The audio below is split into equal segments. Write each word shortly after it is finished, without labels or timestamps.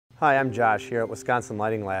Hi, I'm Josh here at Wisconsin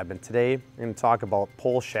Lighting Lab, and today I'm going to talk about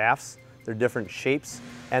pole shafts, their different shapes,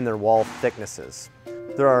 and their wall thicknesses.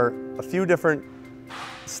 There are a few different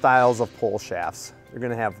styles of pole shafts. You're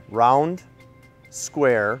going to have round,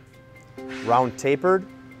 square, round tapered,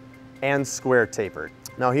 and square tapered.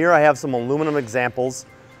 Now here I have some aluminum examples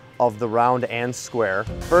of the round and square.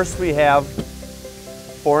 First we have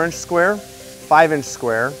 4-inch square, 5-inch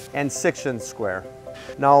square, and 6-inch square.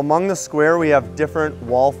 Now among the square we have different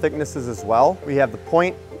wall thicknesses as well. We have the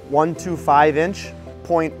 0.125 inch,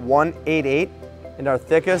 0.188, and our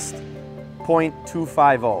thickest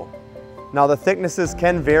 0.250. Now the thicknesses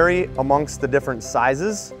can vary amongst the different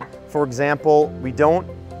sizes. For example, we don't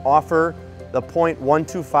offer the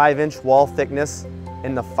 0.125 inch wall thickness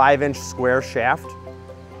in the 5-inch square shaft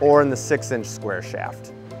or in the 6-inch square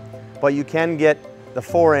shaft. But you can get the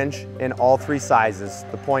 4-inch in all three sizes,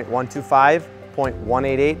 the 0.125,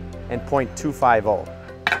 0.188, and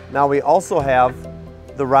 0.250. Now we also have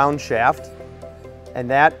the round shaft, and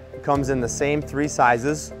that comes in the same three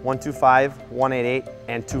sizes, 125, 188,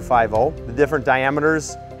 and 250. The different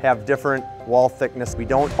diameters have different wall thickness. We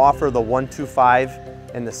don't offer the 125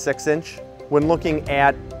 and the 6-inch. When looking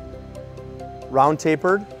at round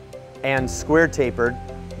tapered and square tapered,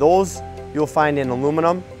 those you'll find in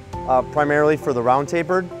aluminum, primarily for the round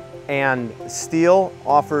tapered, and steel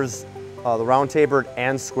offers the round tapered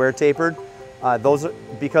and square tapered.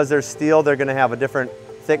 Because they're steel, they're going to have a different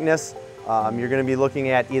thickness. You're going to be looking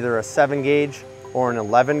at either a 7 gauge or an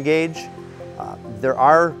 11 gauge. There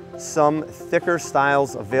are some thicker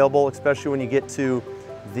styles available, especially when you get to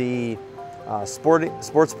the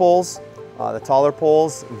sports poles, the taller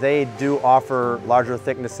poles. They do offer larger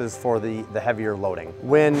thicknesses for the heavier loading.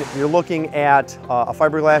 When you're looking at a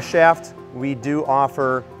fiberglass shaft, we do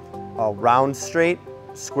offer a round straight,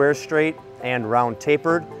 square straight, and round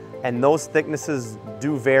tapered, and those thicknesses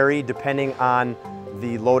do vary depending on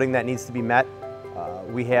the loading that needs to be met.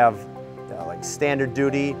 We have like standard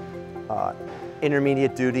duty,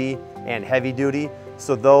 intermediate duty, and heavy duty,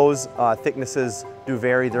 so those thicknesses do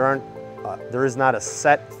vary. There is not a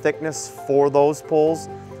set thickness for those poles.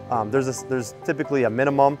 There's typically a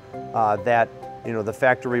minimum that the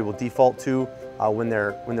factory will default to when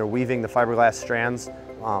they're weaving the fiberglass strands.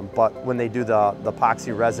 But when they do the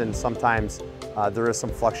epoxy resin, sometimes there is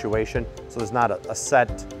some fluctuation, so there's not a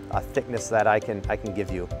set thickness that I can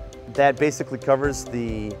give you. That basically covers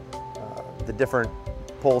the different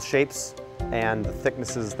pole shapes and the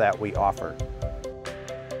thicknesses that we offer.